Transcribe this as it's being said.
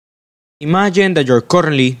Imagine that you're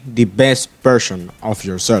currently the best version of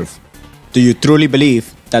yourself. Do you truly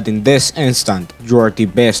believe that in this instant you are the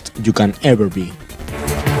best you can ever be?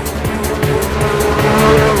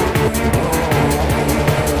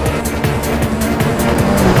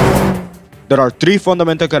 There are three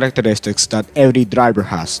fundamental characteristics that every driver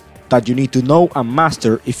has that you need to know and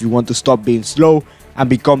master if you want to stop being slow and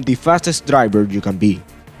become the fastest driver you can be.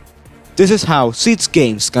 This is how Seats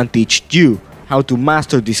games can teach you how to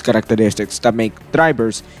master these characteristics that make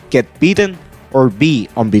drivers get beaten or be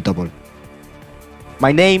unbeatable.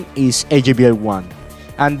 My name is AJBL1,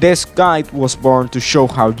 and this guide was born to show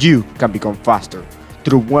how you can become faster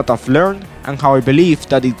through what I've learned and how I believe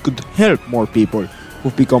that it could help more people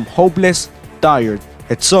who've become hopeless, tired,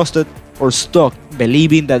 exhausted, or stuck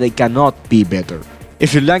believing that they cannot be better.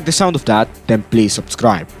 If you like the sound of that, then please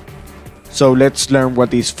subscribe. So let's learn what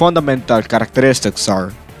these fundamental characteristics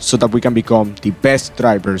are so that we can become the best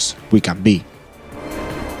drivers we can be.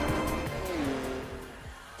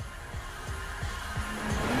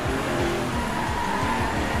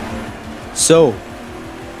 So,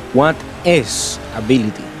 what is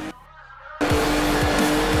ability?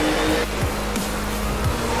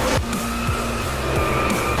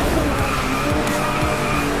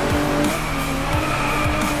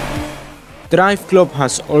 Driveclub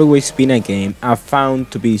has always been a game I've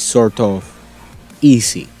found to be sort of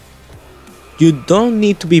easy. You don't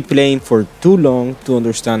need to be playing for too long to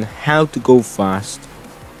understand how to go fast.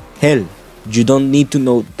 Hell, you don't need to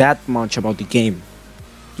know that much about the game.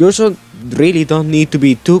 You also really don't need to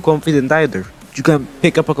be too confident either. You can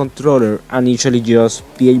pick up a controller and usually just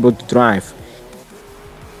be able to drive.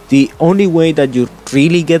 The only way that you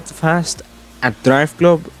really get fast at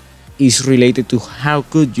Driveclub is related to how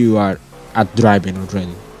good you are at driving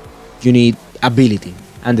already. You need ability,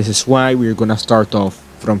 and this is why we're gonna start off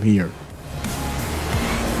from here.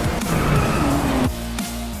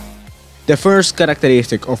 The first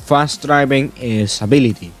characteristic of fast driving is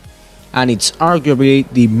ability, and it's arguably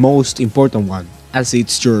the most important one as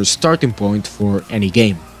it's your starting point for any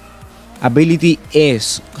game. Ability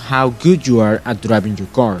is how good you are at driving your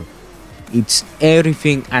car. It's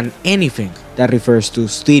everything and anything that refers to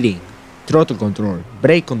steering, throttle control,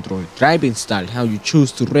 brake control, driving style, how you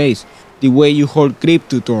choose to race, the way you hold grip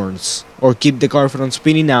to turns or keep the car from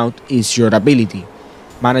spinning out is your ability.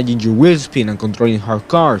 Managing your wheel spin and controlling hard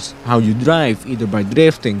cars, how you drive either by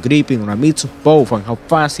drifting, gripping or a mix of both and how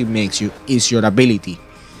fast it makes you is your ability.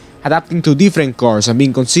 Adapting to different cars and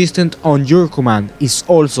being consistent on your command is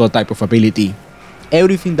also a type of ability.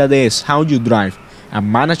 Everything that is how you drive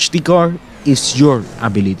and manage the car is your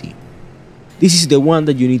ability. This is the one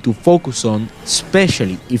that you need to focus on,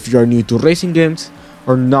 especially if you are new to racing games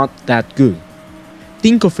or not that good.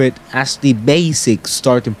 Think of it as the basic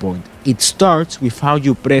starting point. It starts with how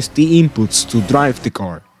you press the inputs to drive the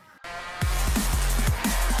car.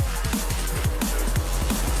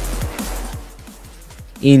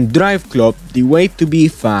 In Driveclub, the way to be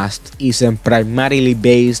fast isn't primarily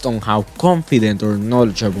based on how confident or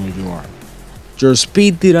knowledgeable you are. Your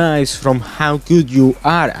speed derives from how good you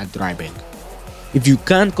are at driving. If you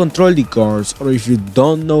can't control the cars or if you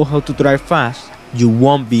don't know how to drive fast, you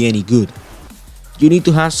won't be any good. You need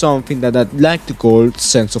to have something that I'd like to call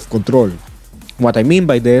sense of control. What I mean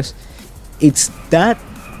by this, it's that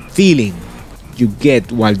feeling you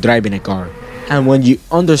get while driving a car and when you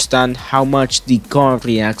understand how much the car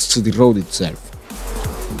reacts to the road itself.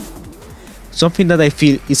 Something that I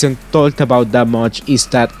feel isn't talked about that much is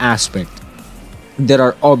that aspect. There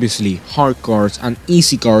are obviously hard cars and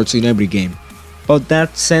easy cars in every game, but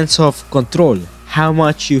that sense of control, how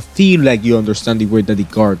much you feel like you understand the way that the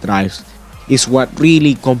car drives, is what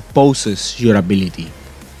really composes your ability.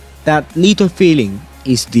 That little feeling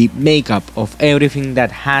is the makeup of everything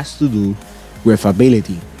that has to do with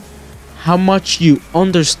ability. How much you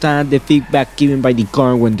understand the feedback given by the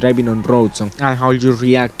car when driving on roads and how you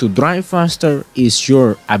react to drive faster is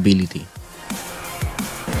your ability.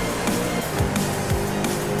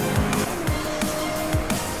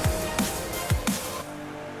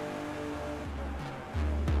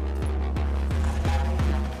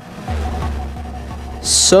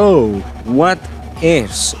 So, what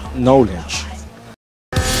is knowledge?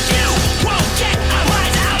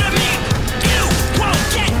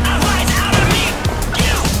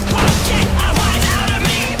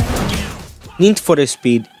 Need for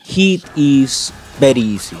Speed Heat is very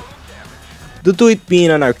easy. Due to it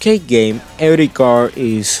being an arcade game, every car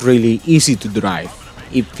is really easy to drive.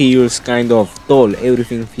 It feels kind of dull,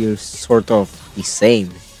 everything feels sort of the same.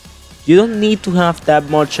 You don't need to have that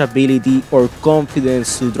much ability or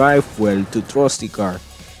confidence to drive well to trust the car.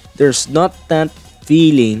 There's not that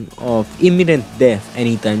feeling of imminent death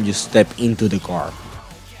anytime you step into the car.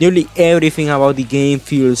 Nearly everything about the game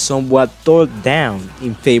feels somewhat toned down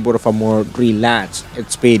in favor of a more relaxed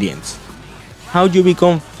experience. How you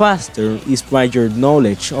become faster is by your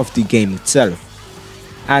knowledge of the game itself,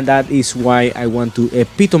 and that is why I want to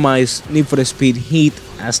epitomize Need for Speed Heat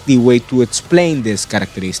as the way to explain this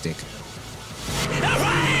characteristic.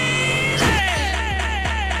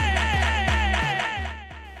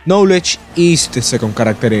 Knowledge is the second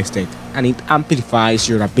characteristic, and it amplifies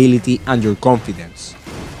your ability and your confidence.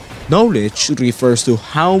 Knowledge refers to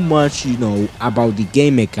how much you know about the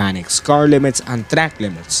game mechanics, car limits, and track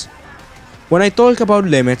limits. When I talk about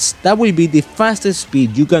limits, that will be the fastest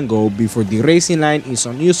speed you can go before the racing line is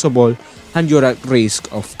unusable and you're at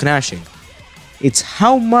risk of crashing. It's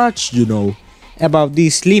how much you know about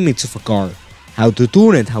these limits of a car, how to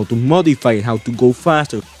tune it, how to modify it, how to go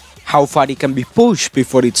faster, how far it can be pushed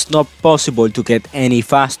before it's not possible to get any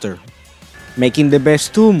faster. Making the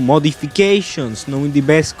best tune, modifications, knowing the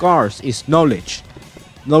best cars is knowledge.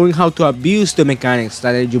 Knowing how to abuse the mechanics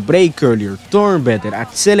that let you brake earlier, turn better,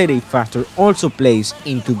 accelerate faster also plays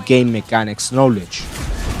into game mechanics knowledge.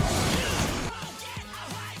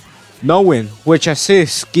 Knowing which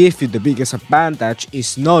assists give you the biggest advantage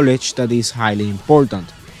is knowledge that is highly important.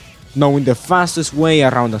 Knowing the fastest way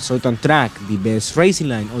around a certain track, the best racing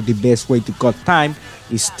line, or the best way to cut time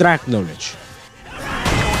is track knowledge.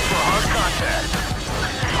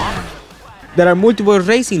 There are multiple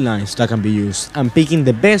racing lines that can be used, and picking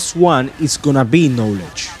the best one is gonna be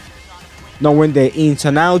knowledge. Knowing the ins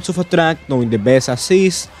and outs of a track, knowing the best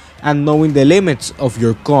assist, and knowing the limits of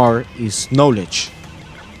your car is knowledge.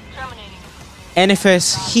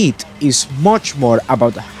 NFS Heat is much more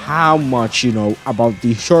about how much you know about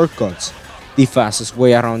the shortcuts, the fastest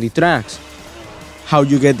way around the tracks, how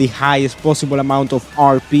you get the highest possible amount of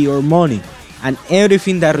RP or money, and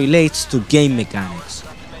everything that relates to game mechanics.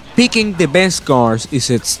 Picking the best cars is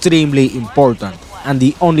extremely important, and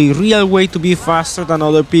the only real way to be faster than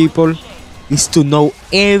other people is to know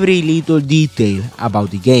every little detail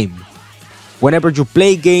about the game. Whenever you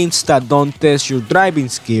play games that don't test your driving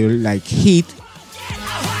skill like Heat,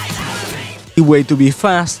 the way to be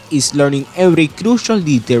fast is learning every crucial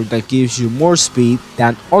detail that gives you more speed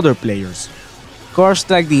than other players. Cars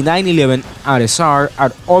like the 911 RSR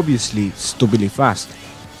are obviously stupidly fast.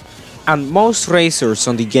 And most racers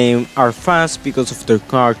on the game are fast because of their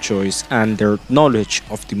car choice and their knowledge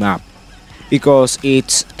of the map, because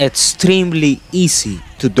it's extremely easy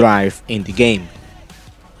to drive in the game.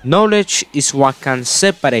 Knowledge is what can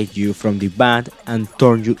separate you from the bad and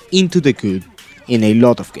turn you into the good in a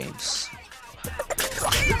lot of games.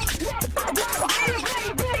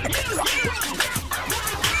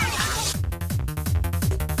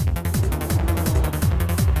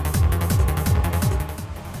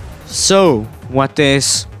 So, what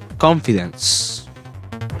is confidence?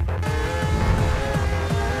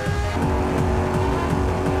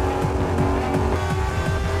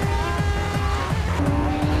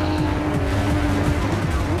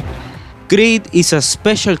 Grid is a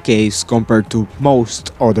special case compared to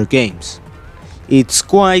most other games. It's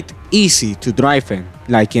quite easy to drive in,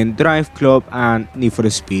 like in Driveclub and Need for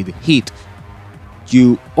Speed Heat.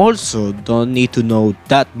 You also don't need to know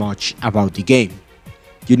that much about the game.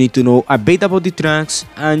 You need to know a bit about the tracks,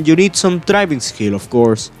 and you need some driving skill, of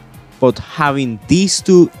course, but having these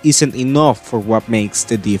two isn't enough for what makes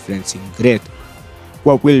the difference in Grid.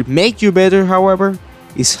 What will make you better, however,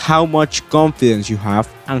 is how much confidence you have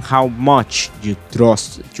and how much you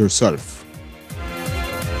trust yourself.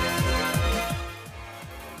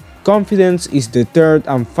 Confidence is the third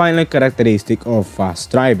and final characteristic of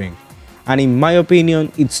fast driving, and in my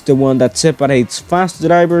opinion, it's the one that separates fast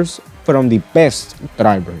drivers from the best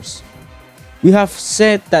drivers. We have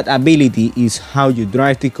said that ability is how you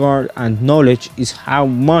drive the car and knowledge is how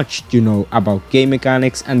much you know about game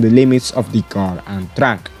mechanics and the limits of the car and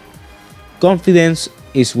track. Confidence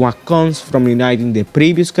is what comes from uniting the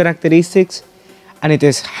previous characteristics, and it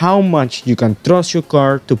is how much you can trust your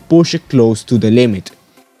car to push it close to the limit.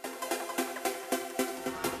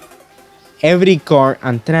 Every car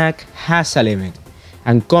and track has a limit,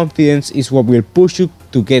 and confidence is what will push you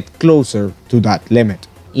to get closer to that limit.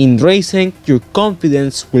 In racing, your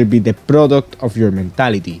confidence will be the product of your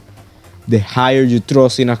mentality. The higher you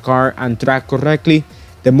trust in a car and track correctly,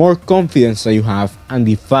 the more confidence that you have and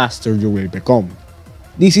the faster you will become.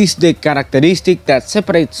 This is the characteristic that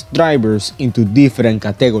separates drivers into different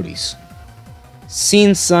categories.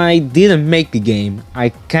 Since I didn't make the game, I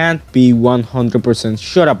can't be 100%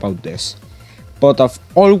 sure about this, but I've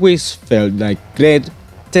always felt like Grid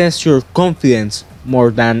tests your confidence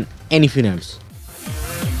more than anything else.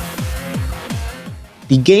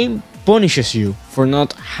 The game punishes you for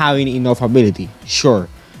not having enough ability, sure,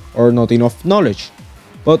 or not enough knowledge,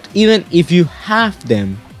 but even if you have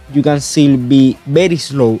them, you can still be very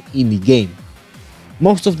slow in the game.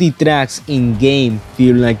 Most of the tracks in game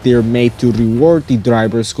feel like they're made to reward the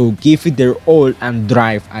drivers who give it their all and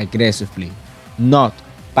drive aggressively, not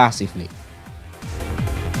passively.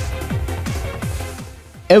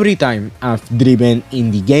 Every time I've driven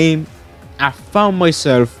in the game, I've found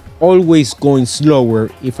myself always going slower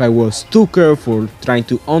if I was too careful trying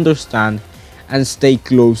to understand and stay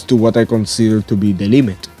close to what I consider to be the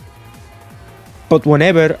limit. But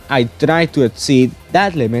whenever I try to exceed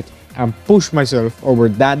that limit and push myself over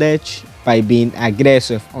that edge by being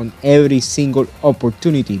aggressive on every single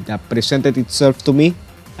opportunity that presented itself to me,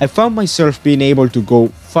 I found myself being able to go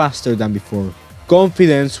faster than before.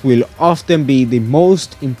 Confidence will often be the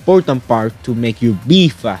most important part to make you be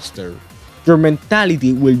faster. Your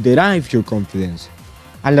mentality will derive your confidence,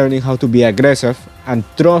 and learning how to be aggressive and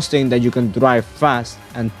trusting that you can drive fast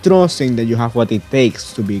and trusting that you have what it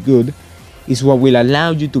takes to be good is what will allow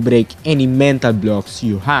you to break any mental blocks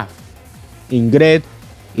you have. In Grid,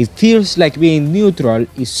 it feels like being neutral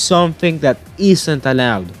is something that isn't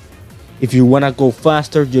allowed. If you wanna go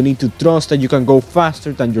faster, you need to trust that you can go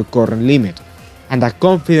faster than your current limit, and that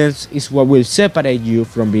confidence is what will separate you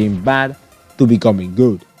from being bad to becoming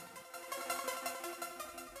good.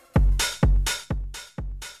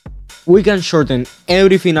 We can shorten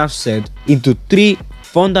everything I've said into 3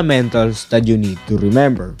 fundamentals that you need to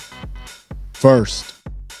remember. First,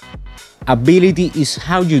 ability is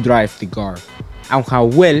how you drive the car and how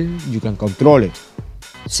well you can control it.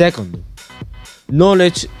 Second,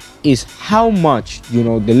 knowledge is how much you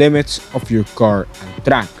know the limits of your car and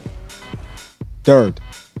track. Third,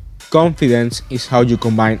 confidence is how you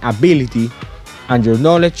combine ability and your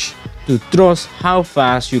knowledge to trust how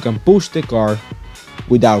fast you can push the car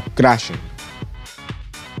without crashing.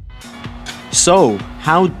 So,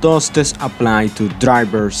 how does this apply to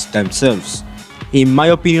drivers themselves? In my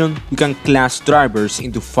opinion, we can class drivers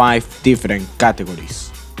into 5 different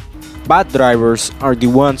categories. Bad drivers are the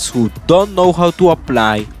ones who don't know how to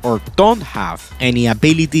apply or don't have any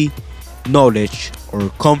ability, knowledge, or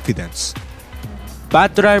confidence.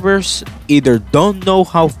 Bad drivers either don't know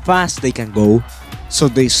how fast they can go, so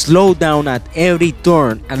they slow down at every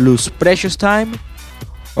turn and lose precious time,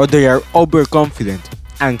 or they are overconfident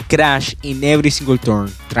and crash in every single turn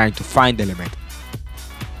trying to find the limit.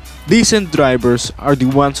 Decent drivers are the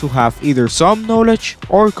ones who have either some knowledge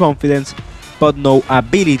or confidence but no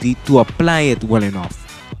ability to apply it well enough.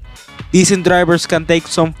 Decent drivers can take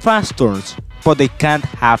some fast turns, but they can't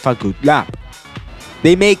have a good lap.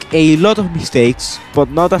 They make a lot of mistakes, but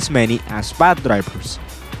not as many as bad drivers.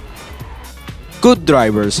 Good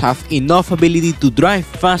drivers have enough ability to drive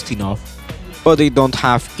fast enough, but they don't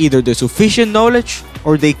have either the sufficient knowledge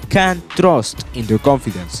or they can't trust in their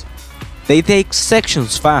confidence. They take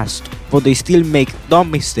sections fast, but they still make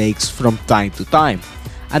dumb mistakes from time to time,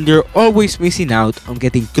 and they're always missing out on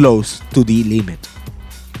getting close to the limit.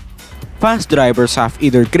 Fast drivers have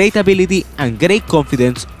either great ability and great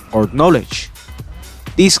confidence or knowledge.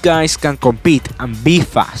 These guys can compete and be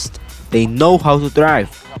fast. They know how to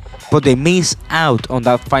drive, but they miss out on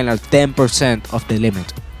that final 10% of the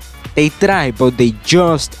limit. They try, but they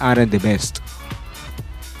just aren't the best.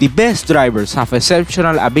 The best drivers have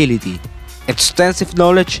exceptional ability, extensive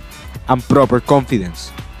knowledge, and proper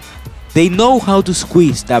confidence. They know how to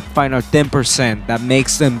squeeze that final 10% that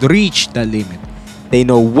makes them reach the limit. They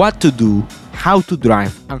know what to do, how to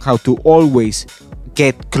drive, and how to always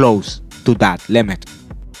get close to that limit.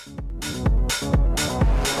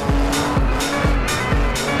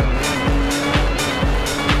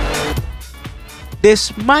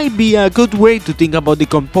 This might be a good way to think about the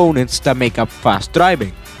components that make up fast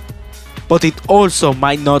driving, but it also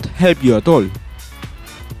might not help you at all.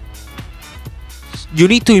 You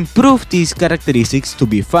need to improve these characteristics to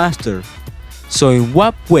be faster. So in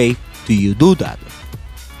what way do you do that?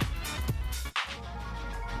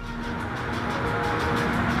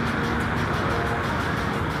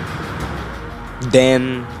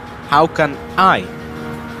 Then, how can I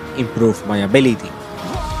improve my ability?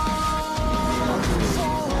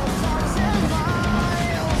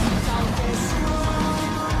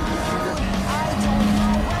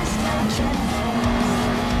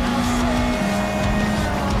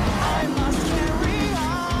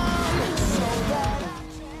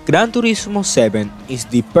 Gran Turismo 7 is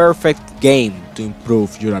the perfect game to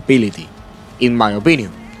improve your ability, in my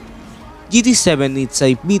opinion. GT7 needs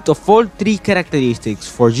a bit of all 3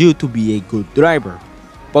 characteristics for you to be a good driver,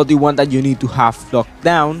 but the one that you need to have locked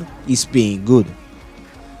down is being good.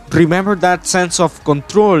 Remember that sense of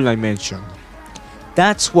control I mentioned?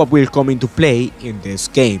 That's what will come into play in this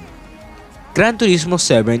game. Gran Turismo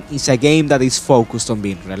 7 is a game that is focused on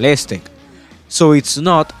being realistic, so it's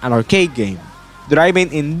not an arcade game.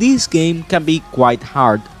 Driving in this game can be quite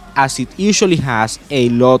hard as it usually has a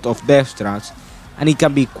lot of death traps and it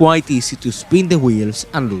can be quite easy to spin the wheels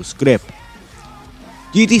and lose grip.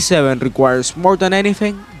 GT7 requires more than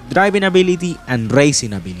anything driving ability and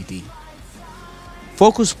racing ability.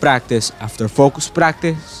 Focus practice after focus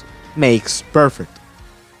practice makes perfect.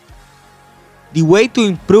 The way to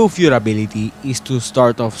improve your ability is to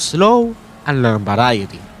start off slow and learn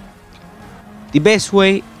variety. The best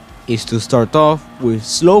way is to start off with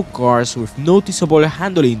slow cars with noticeable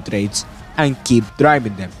handling traits and keep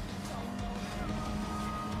driving them.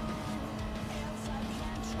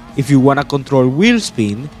 If you wanna control wheel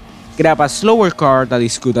spin, grab a slower car that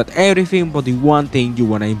is good at everything but the one thing you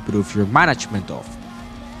wanna improve your management of.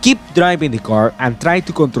 Keep driving the car and try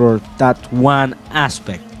to control that one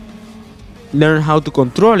aspect. Learn how to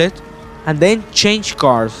control it and then change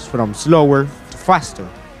cars from slower to faster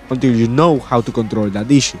until you know how to control that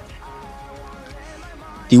issue.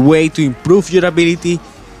 The way to improve your ability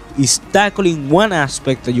is tackling one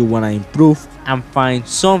aspect that you want to improve and find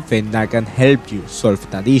something that can help you solve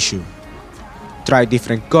that issue. Try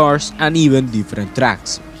different cars and even different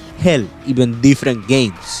tracks, hell, even different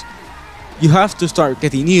games. You have to start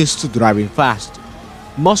getting used to driving fast.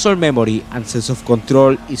 Muscle memory and sense of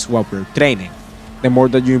control is what we're training. The more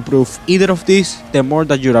that you improve either of these, the more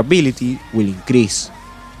that your ability will increase.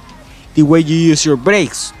 The way you use your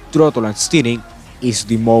brakes, throttle and steering is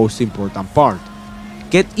the most important part.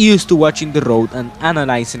 Get used to watching the road and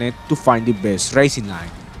analyzing it to find the best racing line.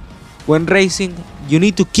 When racing, you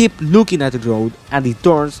need to keep looking at the road and the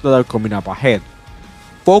turns that are coming up ahead.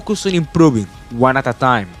 Focus on improving, one at a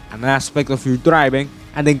time, an aspect of your driving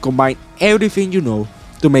and then combine everything you know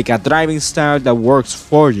to make a driving style that works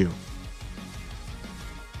for you.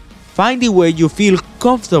 Find the way you feel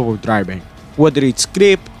comfortable driving, whether it's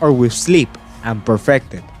grip or with sleep, and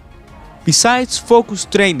perfect it. Besides focus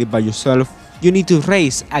training by yourself, you need to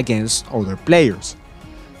race against other players.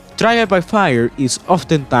 Trial by fire is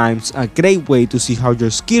oftentimes a great way to see how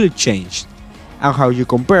your skill changed and how you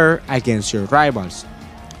compare against your rivals.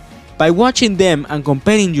 By watching them and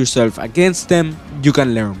comparing yourself against them, you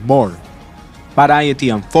can learn more. Variety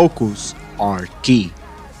and focus are key.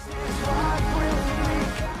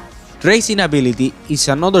 Racing ability is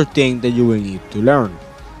another thing that you will need to learn,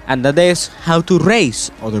 and that is how to race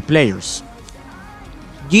other players.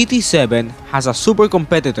 GT7 has a super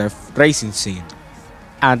competitive racing scene,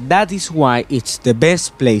 and that is why it's the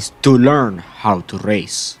best place to learn how to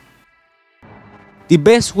race. The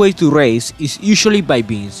best way to race is usually by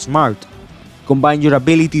being smart. Combine your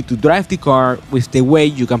ability to drive the car with the way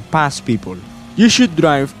you can pass people. You should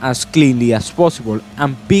drive as cleanly as possible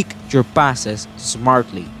and pick your passes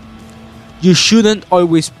smartly. You shouldn't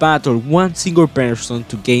always battle one single person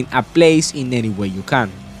to gain a place in any way you can.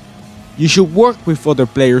 You should work with other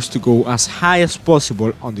players to go as high as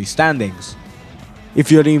possible on the standings. If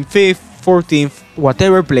you're in 5th, 14th,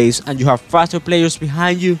 whatever place and you have faster players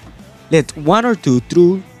behind you, let one or two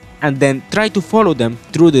through and then try to follow them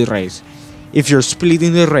through the race. If you're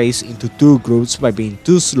splitting the race into two groups by being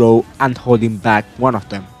too slow and holding back one of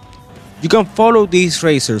them. You can follow these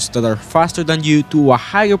racers that are faster than you to a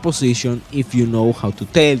higher position if you know how to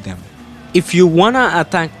tail them. If you wanna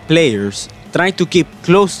attack players, try to keep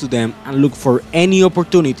close to them and look for any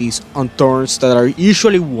opportunities on turns that are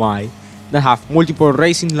usually wide, that have multiple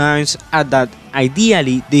racing lines, and that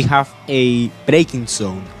ideally they have a braking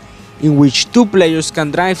zone in which two players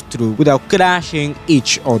can drive through without crashing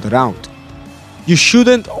each other out. You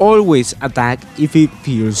shouldn't always attack if it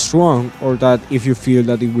feels wrong or that if you feel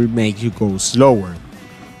that it will make you go slower.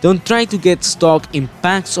 Don't try to get stuck in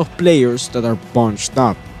packs of players that are bunched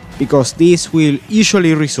up, because this will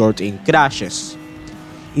usually result in crashes.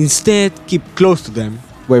 Instead, keep close to them,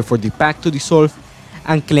 wait for the pack to dissolve,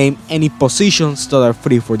 and claim any positions that are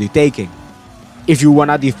free for the taking. If you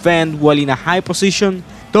wanna defend while in a high position,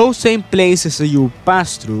 those same places that you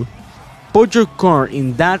pass through, put your car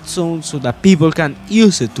in that zone so that people can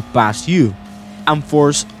use it to pass you, and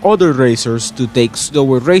force other racers to take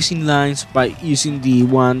slower racing lines by using the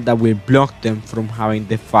one that will block them from having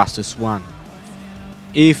the fastest one.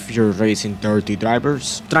 If you're racing dirty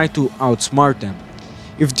drivers, try to outsmart them.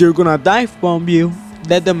 If they're gonna dive bomb you,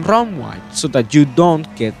 let them run wide so that you don't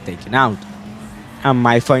get taken out. And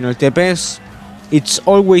my final tip is, it's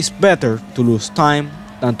always better to lose time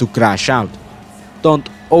than to crash out. Don't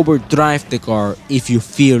overdrive the car if you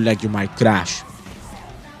feel like you might crash.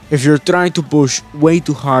 If you're trying to push way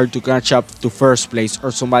too hard to catch up to first place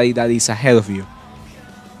or somebody that is ahead of you,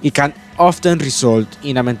 it can often result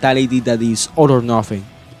in a mentality that is all or nothing,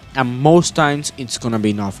 and most times it's gonna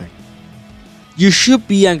be nothing. You should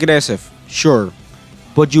be aggressive, sure,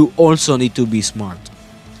 but you also need to be smart.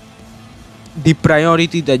 The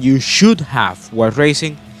priority that you should have while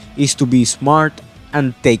racing is to be smart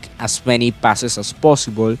and take as many passes as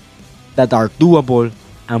possible that are doable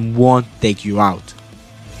and won't take you out.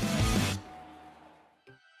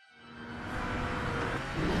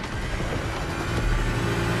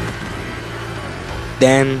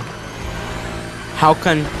 Then, how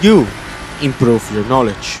can you improve your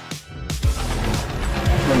knowledge?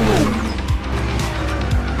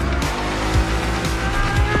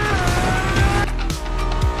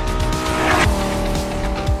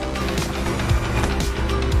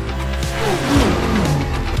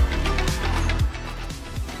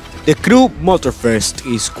 The crew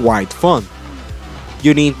Motorfest is quite fun.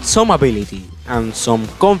 You need some ability and some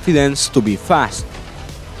confidence to be fast,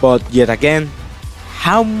 but yet again,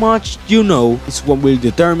 how much you know is what will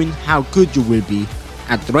determine how good you will be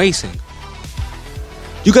at racing.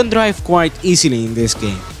 You can drive quite easily in this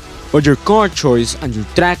game, but your car choice and your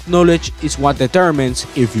track knowledge is what determines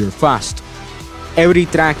if you're fast. Every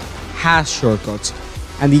track has shortcuts,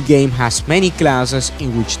 and the game has many classes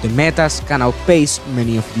in which the metas can outpace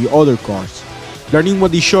many of the other cars. Learning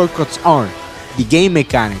what the shortcuts are, the game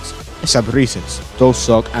mechanics, except resets, those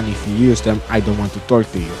suck, and if you use them I don't want to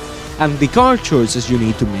talk to you, and the car choices you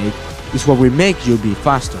need to make is what will make you be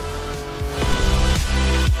faster.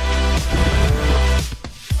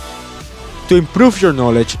 To improve your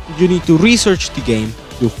knowledge, you need to research the game,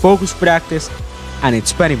 do focus practice, and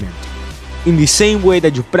experiment. In the same way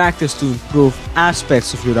that you practice to improve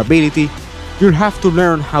aspects of your ability, you'll have to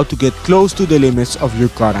learn how to get close to the limits of your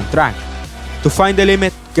car and track. To find the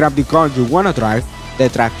limit, grab the car you wanna drive, the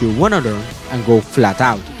track you wanna learn, and go flat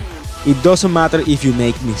out. It doesn't matter if you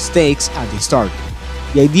make mistakes at the start.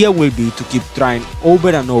 The idea will be to keep trying over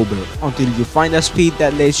and over until you find a speed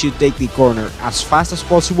that lets you take the corner as fast as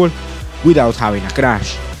possible without having a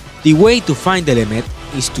crash. The way to find the limit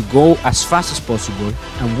is to go as fast as possible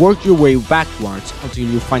and work your way backwards until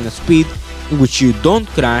you find a speed in which you don't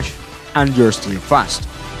crash and you're still fast.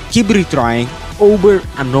 Keep retrying over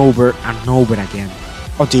and over and over again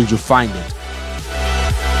until you find it.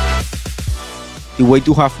 The way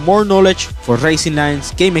to have more knowledge for racing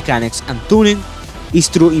lines, game mechanics and tuning is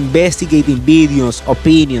through investigating videos,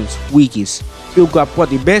 opinions, wikis. Look up what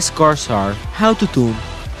the best cars are, how to tune,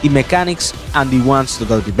 the mechanics and the ones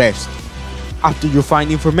that are the best. After you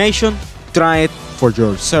find information, try it for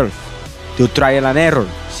yourself. Do trial and error,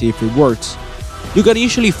 see if it works. You can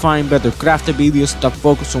usually find better crafted videos that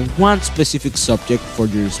focus on one specific subject for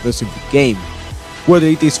your specific game. Whether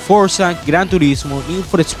it is Forza, Gran Turismo, Need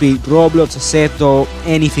for Speed, Roblox, Assetto,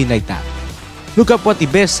 anything like that. Look up what the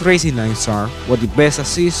best racing lines are, what the best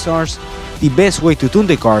assists are, the best way to tune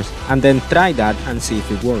the cars, and then try that and see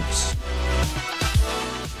if it works.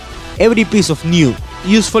 Every piece of new,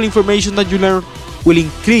 useful information that you learn will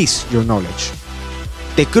increase your knowledge.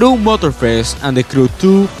 The Crew Motorfest and the Crew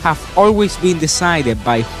 2 have always been decided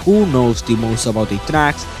by who knows the most about the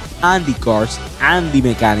tracks and the cars and the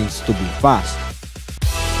mechanics to be fast.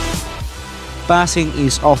 Passing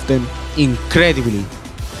is often incredibly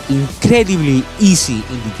easy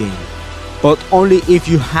in the game, but only if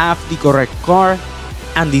you have the correct car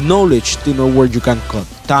and the knowledge to know where you can cut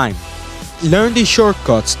time. Learn the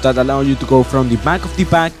shortcuts that allow you to go from the back of the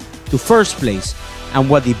pack to first place and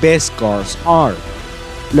what the best cars are.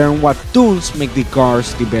 Learn what tunes make the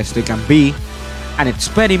cars the best they can be, and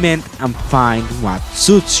experiment and find what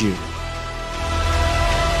suits you.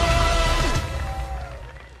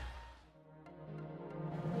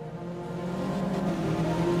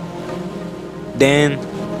 Then,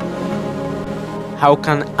 how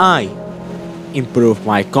can I improve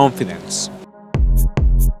my confidence?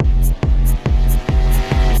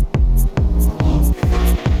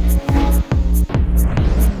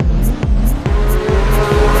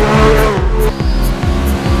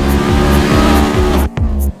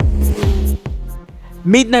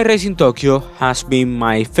 Midnight Racing Tokyo has been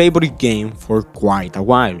my favorite game for quite a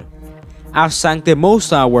while. I've sunk the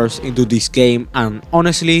most hours into this game, and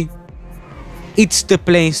honestly, it's the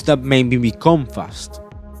place that made me become fast.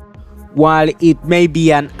 While it may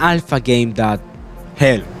be an alpha game that,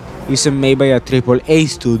 hell, isn't made by a AAA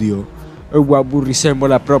studio or what would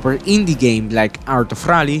resemble a proper indie game like Art of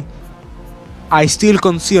Rally, I still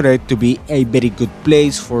consider it to be a very good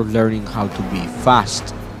place for learning how to be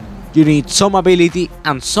fast. You need some ability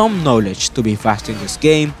and some knowledge to be fast in this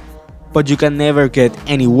game, but you can never get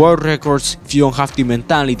any world records if you don't have the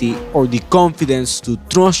mentality or the confidence to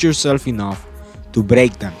trust yourself enough to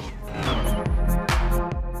break them.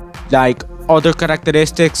 Like other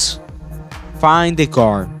characteristics, find the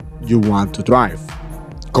car you want to drive,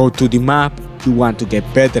 go to the map you want to get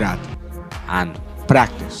better at, and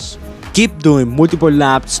practice. Keep doing multiple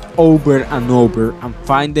laps over and over and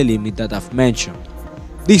find the limit that I've mentioned.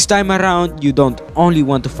 This time around, you don't only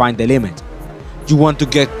want to find the limit, you want to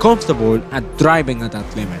get comfortable at driving at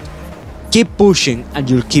that limit. Keep pushing and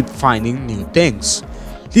you'll keep finding new things.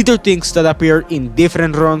 Little things that appear in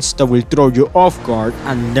different runs that will throw you off guard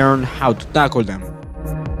and learn how to tackle them.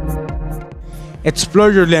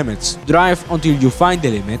 Explore your limits, drive until you find the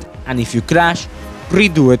limit, and if you crash,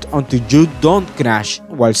 redo it until you don't crash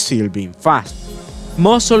while still being fast.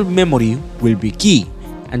 Muscle memory will be key,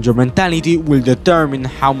 and your mentality will determine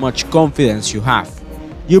how much confidence you have.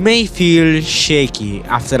 You may feel shaky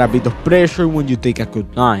after a bit of pressure when you take a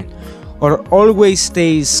good line, or always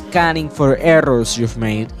stay scanning for errors you've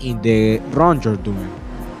made in the run you're doing.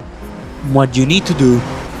 What you need to do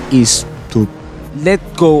is to let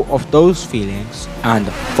go of those feelings and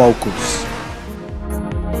focus.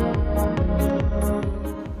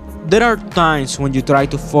 There are times when you try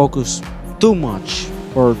to focus too much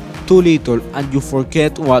or too little and you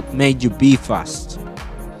forget what made you be fast.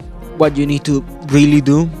 What you need to really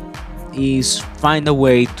do is find a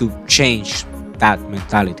way to change that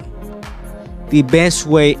mentality. The best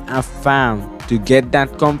way I've found to get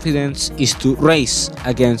that confidence is to race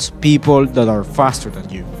against people that are faster than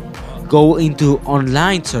you. Go into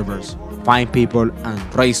online servers, find people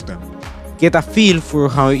and race them. Get a feel for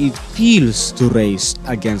how it feels to race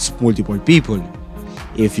against multiple people.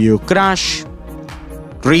 If you crash,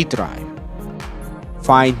 retry.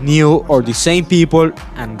 Find new or the same people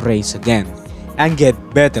and race again, and get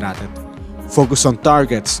better at it. Focus on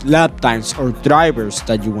targets, lap times or drivers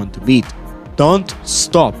that you want to beat. Don't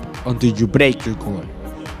stop until you break your goal,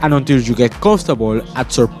 and until you get comfortable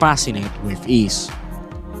at surpassing it with ease.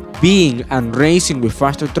 Being and racing with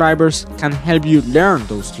faster drivers can help you learn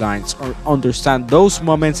those lines or understand those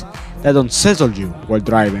moments that unsettle you while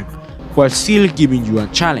driving, while still giving you a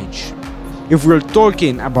challenge. If we're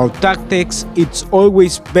talking about tactics, it's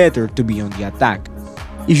always better to be on the attack.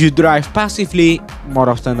 If you drive passively, more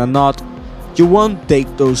often than not, you won't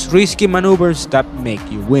take those risky maneuvers that make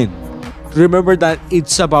you win. Remember that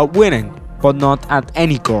it's about winning, but not at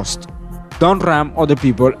any cost. Don't ram other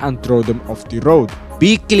people and throw them off the road.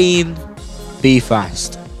 Be clean, be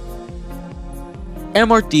fast.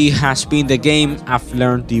 MRT has been the game I've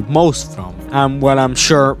learned the most from, and while I'm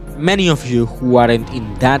sure many of you who aren't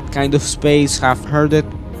in that kind of space have heard it,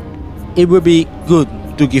 it would be good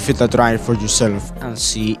to give it a try for yourself and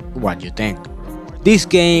see what you think. This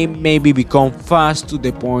game maybe become fast to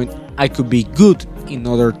the point I could be good in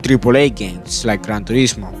other AAA games like Gran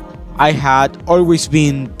Turismo. I had always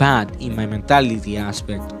been bad in my mentality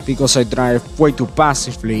aspect because I drive way too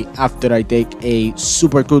passively after I take a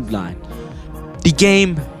super good line. The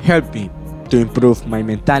game helped me to improve my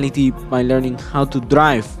mentality by learning how to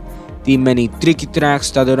drive the many tricky tracks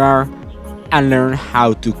that there are and learn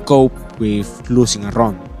how to cope with losing a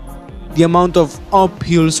run. The amount of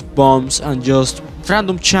uphills, bumps and just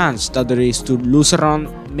random chance that there is to lose a run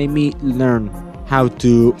made me learn how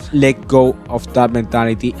to let go of that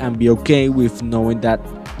mentality and be okay with knowing that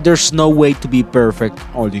there's no way to be perfect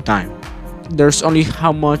all the time. There's only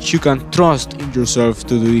how much you can trust in yourself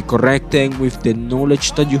to do the correct thing with the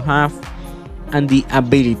knowledge that you have and the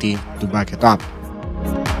ability to back it up.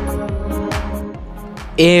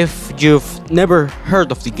 If you've never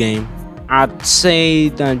heard of the game, I'd say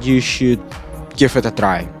that you should give it a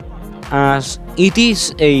try, as it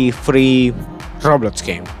is a free Roblox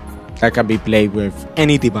game that can be played with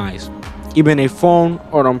any device, even a phone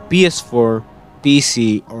or on PS4,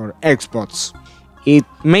 PC or Xbox. It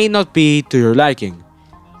may not be to your liking,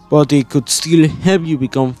 but it could still help you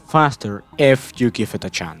become faster if you give it a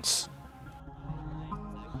chance.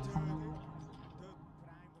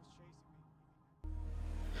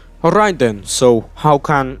 Alright then, so how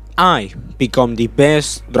can I become the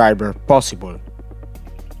best driver possible?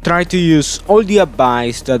 Try to use all the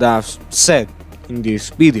advice that I've said in this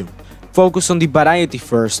video. Focus on the variety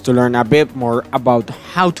first to learn a bit more about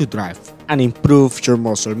how to drive and improve your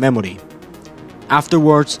muscle memory.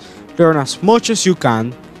 Afterwards, learn as much as you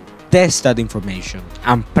can, test that information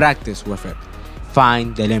and practice with it.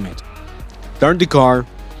 Find the limit. Learn the car,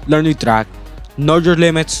 learn the track, know your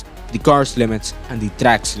limits, the car's limits and the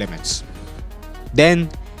track's limits. Then,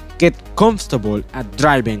 get comfortable at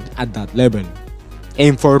driving at that level.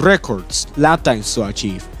 Aim for records, lap times to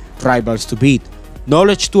achieve, rivals to beat,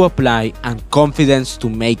 knowledge to apply, and confidence to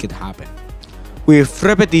make it happen. With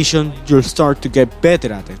repetition, you'll start to get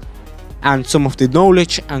better at it, and some of the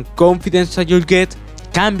knowledge and confidence that you'll get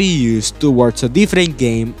can be used towards a different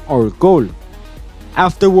game or goal.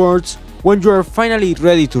 Afterwards, when you are finally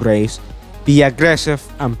ready to race, be aggressive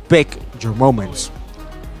and pick your moments.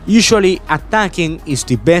 Usually, attacking is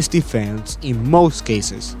the best defense in most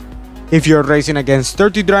cases. If you're racing against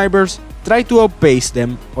 30 drivers, try to outpace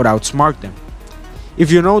them or outsmart them.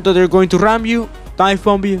 If you know that they're going to ram you, dive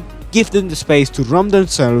bomb you, give them the space to ram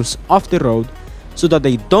themselves off the road so that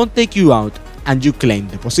they don't take you out and you claim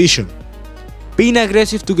the position. Being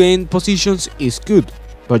aggressive to gain positions is good,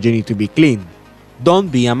 but you need to be clean. Don't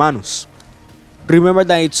be a manus. Remember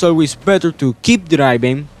that it's always better to keep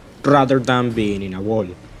driving rather than being in a wall.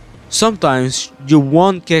 Sometimes you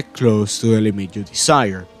won't get close to the limit you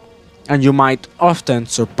desire, and you might often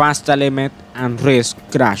surpass the limit and risk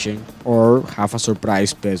crashing or have a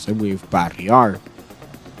surprise pistol with bad rear.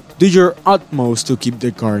 Do your utmost to keep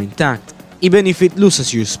the car intact, even if it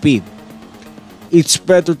loses you speed. It's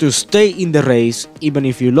better to stay in the race even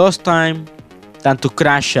if you lost time than to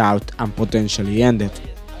crash out and potentially end it.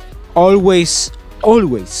 Always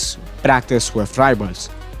practice with rivals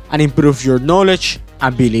and improve your knowledge,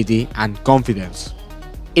 ability, and confidence.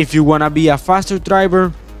 If you wanna be a faster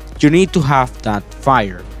driver, you need to have that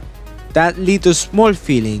fire, that little small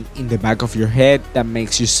feeling in the back of your head that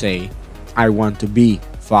makes you say, I want to be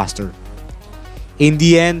faster. In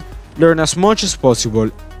the end, learn as much as possible,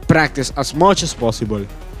 practice as much as possible,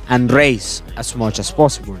 and race as much as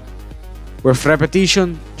possible. With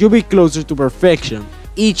repetition, you'll be closer to perfection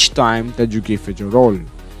each time that you give it your all.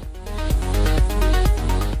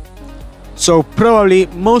 So probably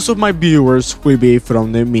most of my viewers will be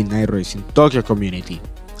from the Midnight Racing Tokyo community,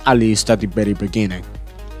 at least at the very beginning.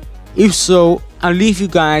 If so, I'll leave you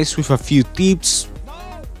guys with a few tips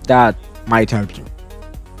that might help you.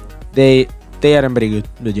 They aren't very good,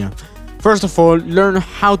 but yeah. First of all, learn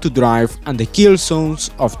how to drive and the kill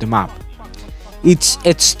zones of the map. It's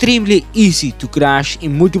extremely easy to crash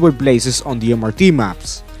in multiple places on the MRT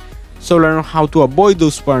maps, so learn how to avoid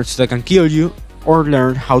those parts that can kill you, or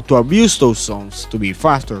learn how to abuse those zones to be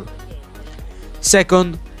faster.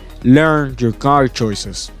 Second, learn your car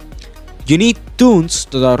choices. You need tunes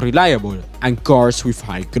that are reliable and cars with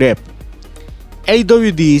high grip.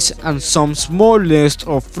 AWDs and some small list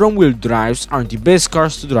of front-wheel drives are the best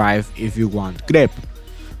cars to drive if you want grip.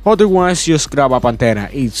 Otherwise, just grab a Pantera,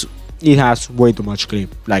 it has way too much grip,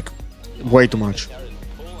 like way too much.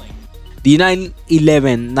 The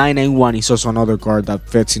 911 991 is also another car that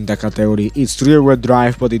fits in the category. It's rear-wheel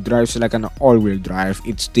drive, but it drives like an all-wheel drive.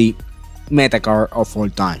 It's the meta car of all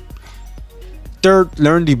time. Third,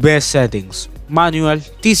 learn the best settings. Manual,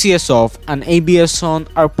 TCS off, and ABS on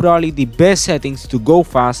are probably the best settings to go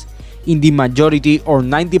fast in the majority or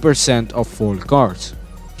 90% of all cars.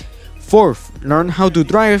 Fourth, learn how to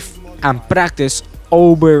drive and practice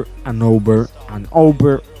over and over and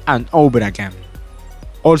over and over again.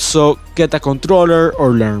 Also, get a controller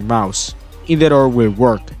or learn mouse. Either or will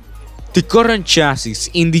work. The current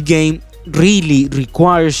chassis in the game really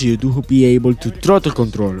requires you to be able to throttle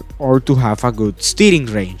control or to have a good steering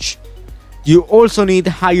range. You also need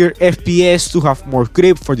higher FPS to have more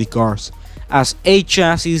grip for the cars, as A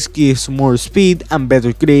chassis gives more speed and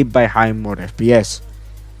better grip by having more FPS.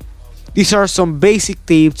 These are some basic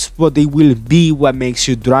tips, but they will be what makes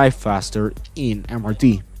you drive faster in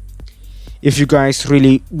MRT. If you guys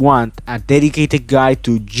really want a dedicated guide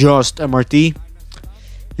to just MRT,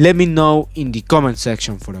 let me know in the comment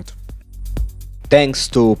section for that. Thanks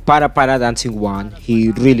to Para Dancing One, he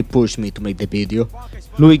really pushed me to make the video.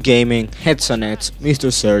 Louis Gaming, Headsonets,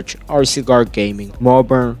 Mr. Search, RC Guard Gaming,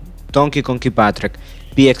 Moburn, Donkey Konky Patrick,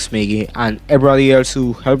 PX Miggy, and everybody else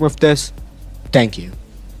who helped with this, thank you.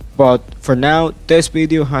 But for now, this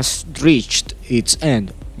video has reached its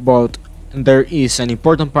end, but there is an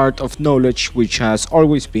important part of knowledge which has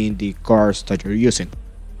always been the cars that you're using.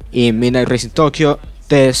 In Midnight Racing Tokyo,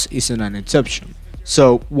 this isn't an exception.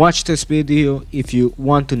 So watch this video if you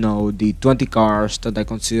want to know the 20 cars that I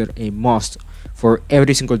consider a must for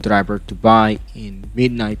every single driver to buy in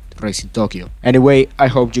Midnight Racing Tokyo. Anyway, I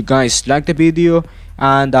hope you guys liked the video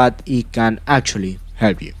and that it can actually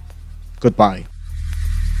help you. Goodbye.